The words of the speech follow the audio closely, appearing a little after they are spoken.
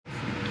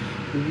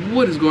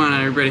What is going on,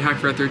 everybody?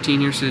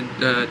 Hockeyfrat13 here. So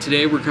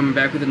today we're coming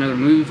back with another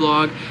movie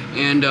vlog,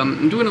 and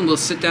I'm doing a little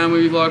sit-down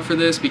movie vlog for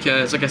this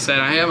because, like I said,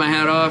 I have my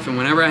hat off, and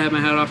whenever I have my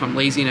hat off, I'm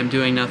lazy and I'm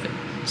doing nothing.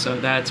 So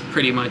that's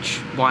pretty much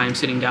why I'm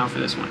sitting down for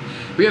this one.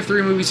 We have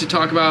 3 movies to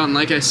talk about, and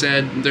like I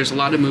said, there's a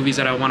lot of movies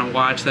that I want to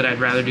watch that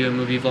I'd rather do a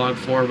movie vlog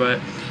for, but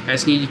I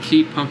just need to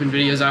keep pumping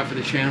videos out for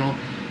the channel.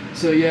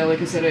 So yeah, like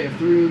I said, I have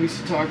 3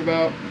 movies to talk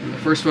about. The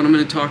first one I'm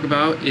going to talk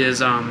about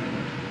is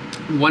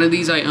one of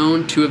these I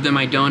own, 2 of them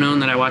I don't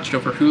own that I watched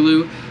over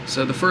Hulu.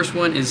 So the first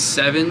one is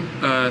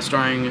Se7en,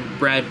 starring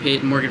Brad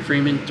Pitt and Morgan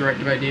Freeman,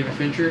 directed by David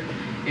Fincher.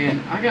 And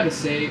I gotta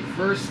say,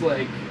 first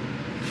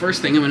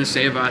thing I'm gonna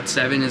say about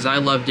Se7en is I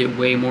loved it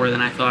way more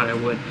than I thought I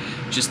would.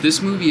 Just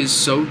this movie is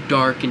so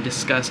dark and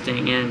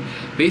disgusting, and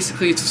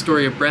basically it's a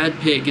story of Brad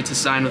Pitt gets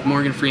assigned with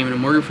Morgan Freeman,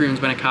 and Morgan Freeman's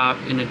been a cop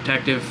and a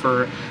detective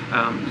for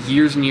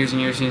years and years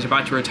and years, and he's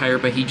about to retire,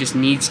 but he just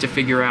needs to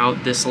figure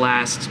out this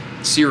last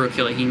serial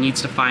killer. He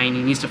needs to find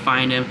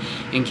him,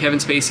 and Kevin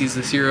Spacey's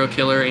the serial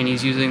killer, and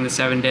he's using the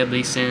 7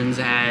 deadly sins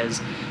as,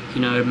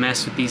 you know, to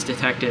mess with these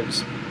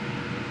detectives.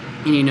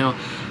 And you know,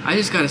 I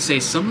just gotta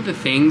say, some of the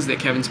things that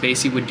Kevin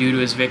Spacey would do to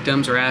his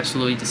victims are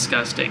absolutely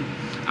disgusting.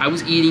 I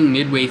was eating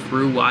midway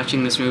through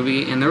watching this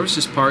movie, and there was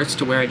just parts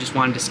to where I just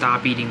wanted to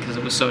stop eating because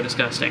it was so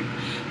disgusting.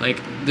 Like,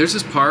 there's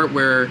this part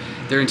where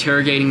they're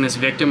interrogating this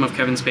victim of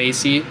Kevin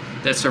Spacey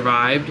that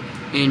survived,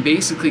 and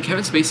basically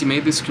Kevin Spacey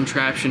made this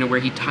contraption where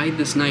he tied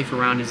this knife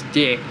around his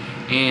dick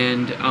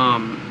and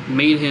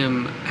made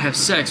him have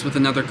sex with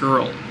another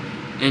girl.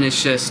 And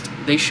it's just,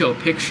 they show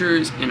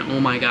pictures, and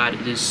oh my god,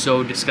 it is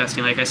so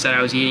disgusting. Like I said,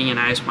 I was eating and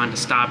I just wanted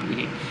to stop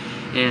eating.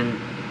 And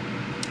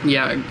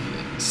yeah,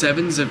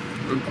 Se7en's a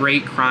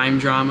great crime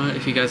drama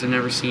if you guys have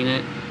never seen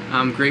it.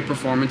 Great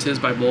performances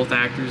by both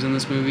actors in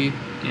this movie.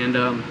 And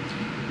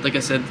like I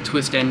said, the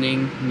twist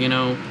ending, you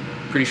know,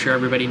 pretty sure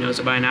everybody knows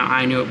it by now.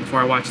 I knew it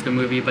before I watched the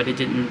movie, but it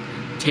didn't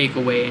take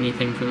away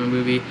anything from the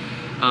movie.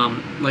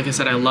 Like I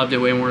said, I loved it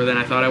way more than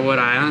I thought I would.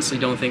 I honestly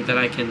don't think that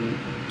I can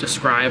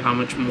describe how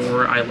much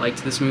more I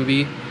liked this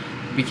movie,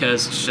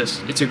 because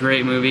it's a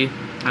great movie.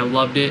 I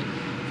loved it.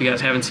 If you guys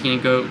haven't seen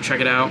it, go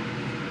check it out.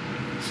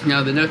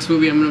 Now, the next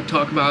movie I'm going to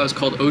talk about is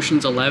called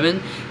Ocean's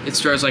 11. It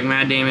stars like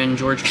Matt Damon,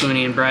 George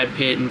Clooney, and Brad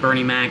Pitt, and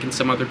Bernie Mac, and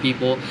some other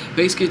people.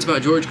 Basically, it's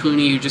about George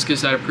Clooney, who just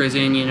gets out of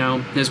prison. You know,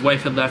 his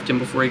wife had left him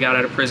before he got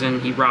out of prison.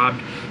 He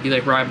robbed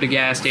a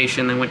gas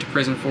station, then went to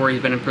prison for it.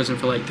 He's been in prison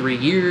for like 3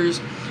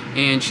 years,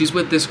 and she's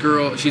with this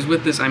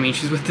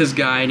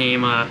guy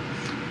named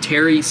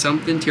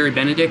Terry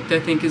Benedict, I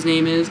think his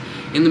name is,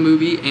 in the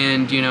movie.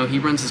 And you know, he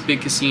runs this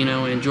big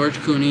casino, and George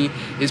Clooney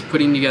is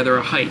putting together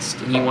a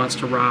heist, and he wants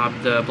to rob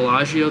the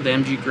Bellagio, the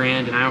MG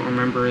Grand, and I don't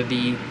remember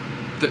the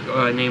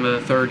name of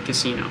the third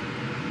casino.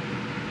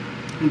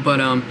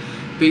 But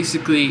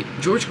basically,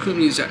 George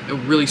Clooney is a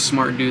really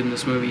smart dude in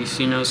this movie,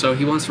 you know, so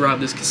he wants to rob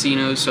this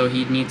casino, so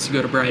he needs to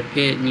go to Brad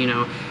Pitt, and you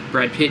know,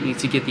 Brad Pitt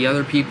needs to get the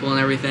other people and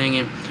everything.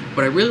 And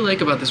what I really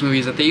like about this movie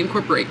is that they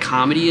incorporate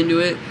comedy into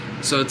it,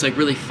 so it's like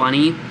really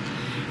funny.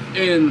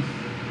 And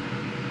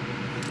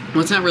well,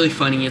 it's not really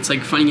funny, it's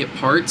like funny at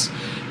parts,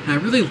 and I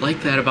really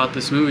like that about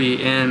this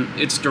movie. And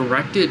it's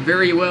directed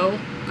very well.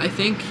 I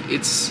think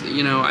it's,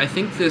 you know, I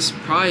think this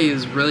probably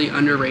is really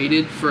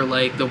underrated for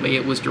like the way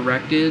it was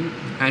directed.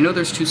 I know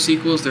there's 2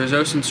 sequels, there's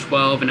Ocean's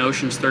 12 and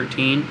Ocean's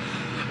 13.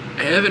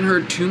 I haven't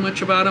heard too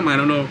much about them. I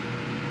don't know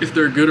if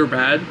they're good or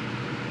bad,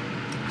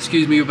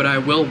 excuse me, but I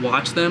will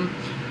watch them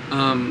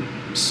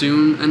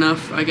soon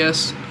enough, I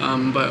guess.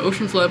 But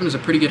Ocean's 11 is a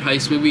pretty good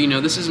heist movie. You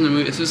know, this isn't a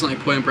movie, this isn't like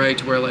Point Break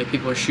to where like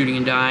people are shooting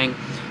and dying.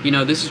 You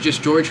know, this is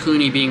just George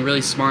Clooney being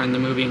really smart in the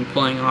movie and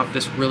pulling off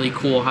this really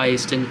cool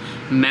heist and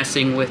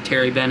messing with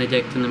Terry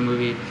Benedict in the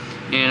movie.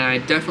 And I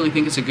definitely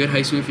think it's a good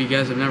heist movie if you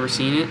guys have never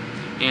seen it.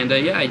 And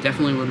yeah, I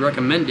definitely would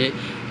recommend it.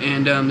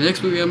 And the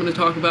next movie I'm going to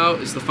talk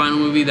about is the final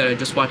movie that I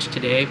just watched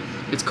today.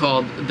 It's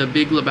called The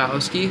Big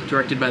Lebowski,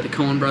 directed by the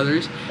Coen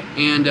brothers.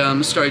 And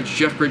it stars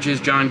Jeff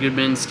Bridges, John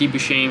Goodman, Steve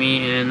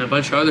Buscemi, and a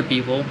bunch of other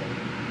people.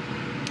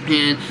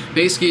 And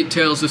basically it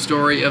tells the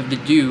story of the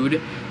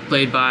dude,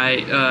 played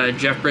by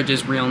Jeff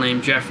Bridges' real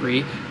name,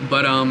 Jeffrey.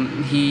 But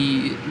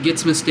he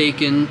gets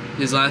mistaken,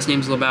 his last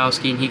name's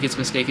Lebowski, and he gets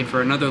mistaken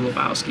for another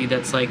Lebowski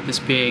that's like this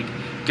big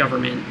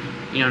government,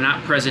 you know,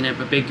 not president,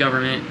 but big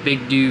government,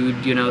 big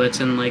dude, you know, that's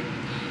in like,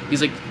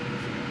 he's like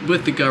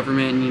with the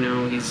government, and, you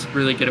know, he's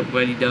really good at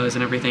what he does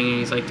and everything, and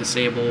he's like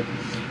disabled.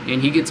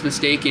 And he gets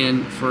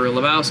mistaken for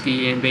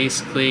Lebowski, and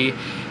basically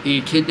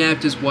he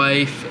kidnapped his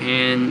wife,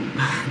 and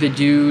the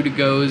dude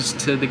goes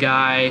to the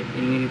guy,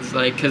 and he's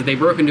like, because they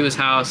broke into his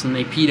house and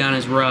they peed on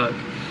his rug,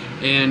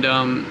 and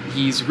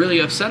he's really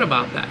upset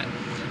about that.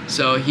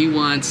 So he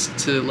wants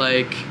to,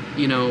 like,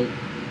 you know,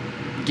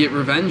 get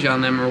revenge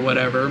on them or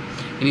whatever.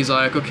 And he's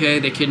like, okay,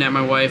 they kidnapped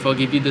my wife, I'll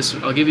give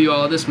you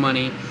all of this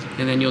money,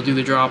 and then you'll do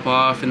the drop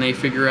off. And they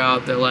figure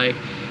out that, like,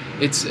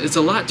 it's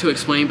a lot to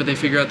explain, but they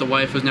figure out the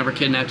wife was never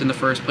kidnapped in the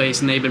first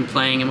place, and they've been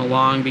playing him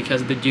along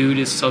because the dude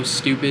is so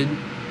stupid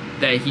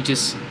that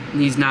he's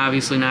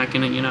obviously not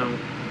gonna, you know,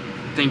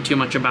 think too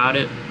much about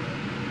it.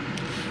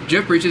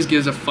 Jeff Bridges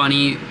gives a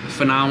funny,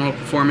 phenomenal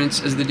performance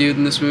as the dude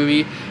in this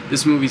movie.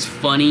 This movie's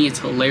funny, it's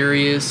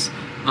hilarious.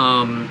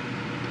 John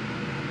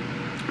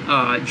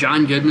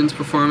Goodman's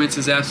performance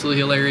is absolutely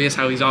hilarious,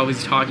 how he's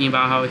always talking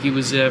about how he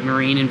was a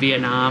Marine in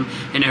Vietnam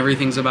and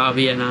everything's about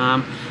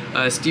Vietnam.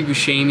 Steve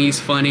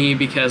Buscemi's funny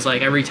because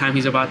like every time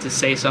he's about to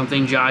say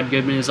something, John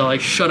Goodman is all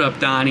like, "Shut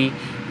up, Donnie,"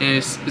 and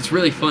it's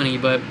really funny.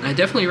 But I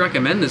definitely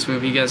recommend this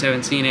movie if you guys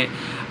haven't seen it.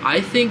 I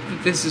think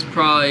that this is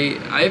probably,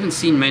 I haven't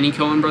seen many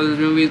Coen Brothers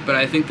movies, but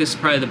I think this is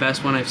probably the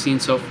best one I've seen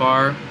so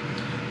far.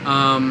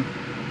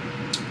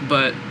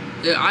 But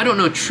I don't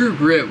know, True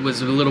Grit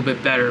was a little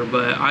bit better,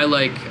 but I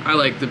like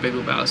The Big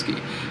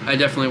Lebowski. I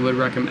definitely would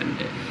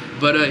recommend it.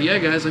 But yeah,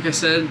 guys, like I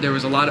said, there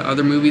was a lot of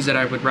other movies that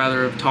I would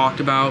rather have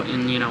talked about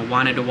and, you know,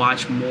 wanted to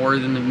watch more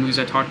than the movies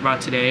I talked about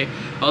today.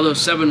 Although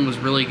Se7en was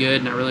really good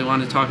and I really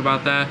wanted to talk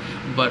about that.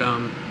 But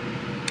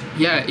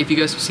yeah, if you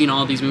guys have seen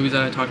all these movies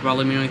that I talked about,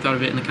 let me know what you thought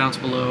of it in the comments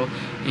below.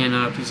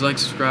 And please like,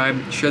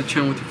 subscribe, share the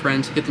channel with your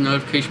friends, hit the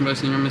notification bell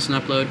so you never miss an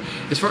upload.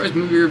 As far as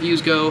movie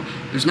reviews go,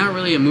 there's not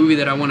really a movie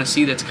that I want to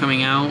see that's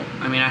coming out.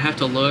 I mean, I have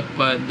to look,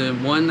 but the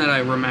one that I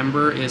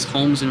remember is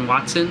Holmes and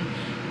Watson,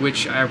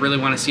 which I really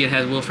want to see. It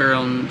has Will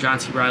Ferrell and John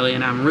C. Reilly,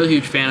 and I'm a really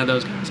huge fan of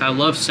those guys. I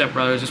love Step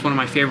Brothers. It's one of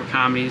my favorite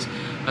comedies.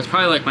 It's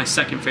probably like my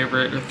second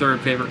favorite or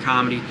third favorite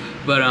comedy.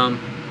 But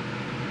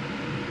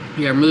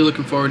yeah, I'm really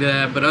looking forward to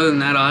that. But other than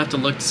that, I'll have to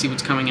look to see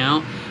what's coming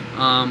out.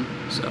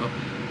 So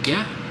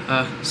yeah,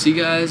 see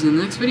you guys in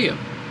the next video.